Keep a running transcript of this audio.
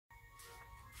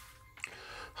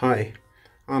Hi,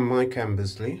 I'm Mike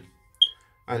Ambersley.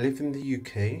 I live in the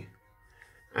UK,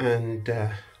 and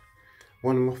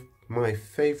one of my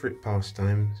favourite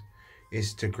pastimes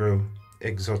is to grow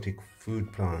exotic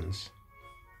food plants.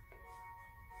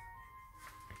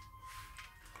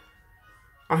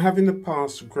 I have in the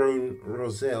past grown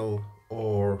Roselle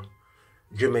or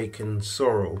Jamaican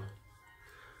Sorrel,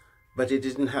 but it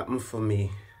didn't happen for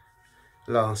me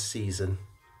last season.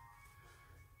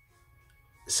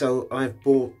 So I've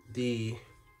bought the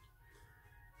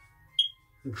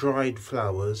dried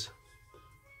flowers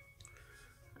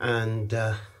and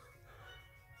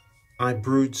I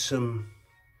brewed some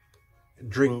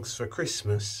drinks for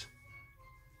Christmas,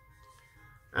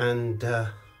 and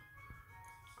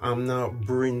I'm now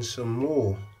brewing some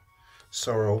more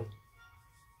sorrel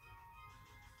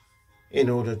in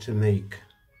order to make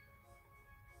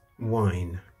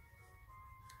wine.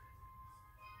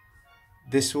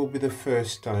 This will be the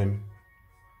first time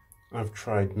I've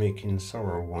tried making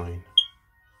sorrel wine.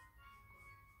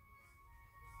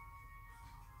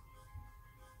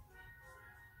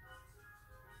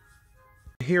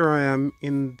 Here I am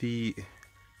in the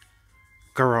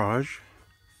garage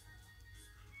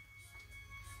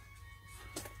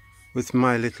with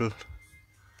my little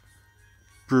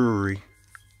brewery.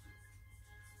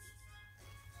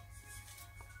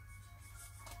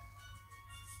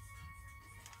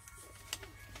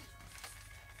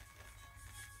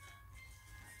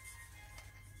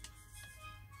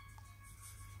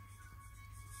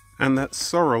 And that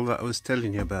sorrel that I was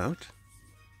telling you about,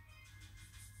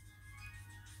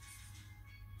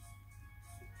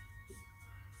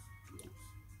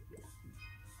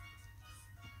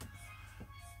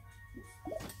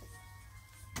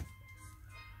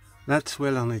 that's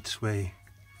well on its way.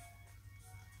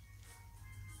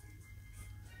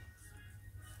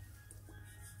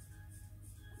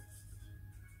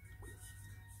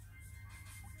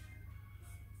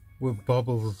 With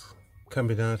bubbles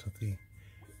coming out of the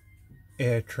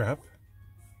air trap.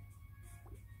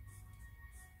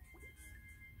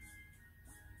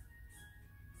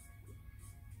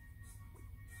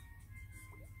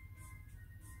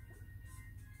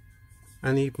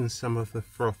 And even some of the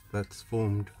froth that's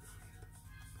formed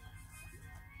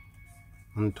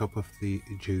on top of the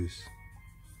juice.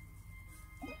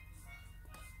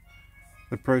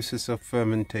 The process of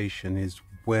fermentation is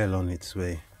well on its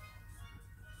way.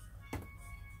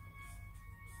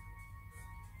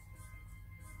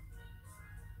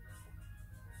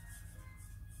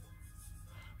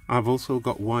 I've also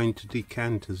got wine to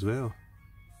decant as well.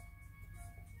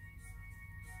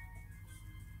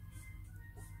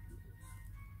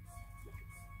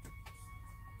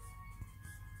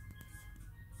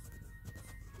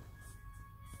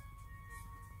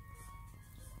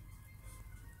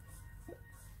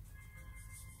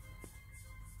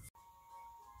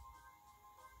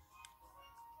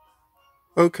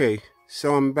 Okay,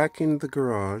 so I'm back in the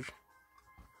garage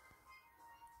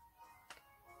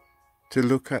to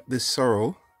look at this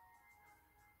sorrel.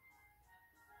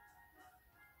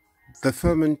 The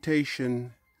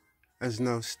fermentation has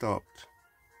now stopped.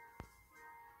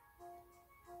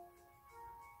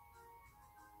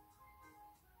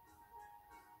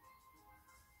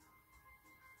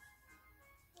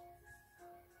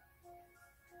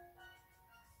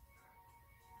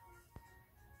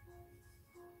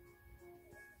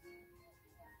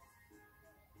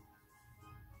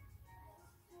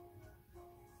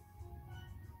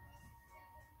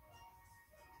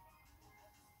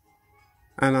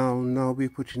 And I'll now be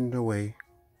putting it away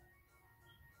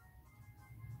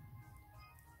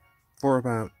for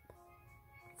about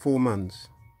 4 months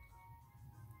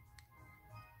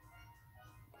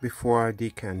before I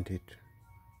decant it.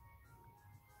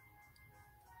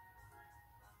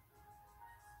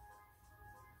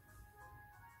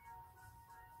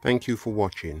 Thank you for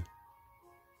watching.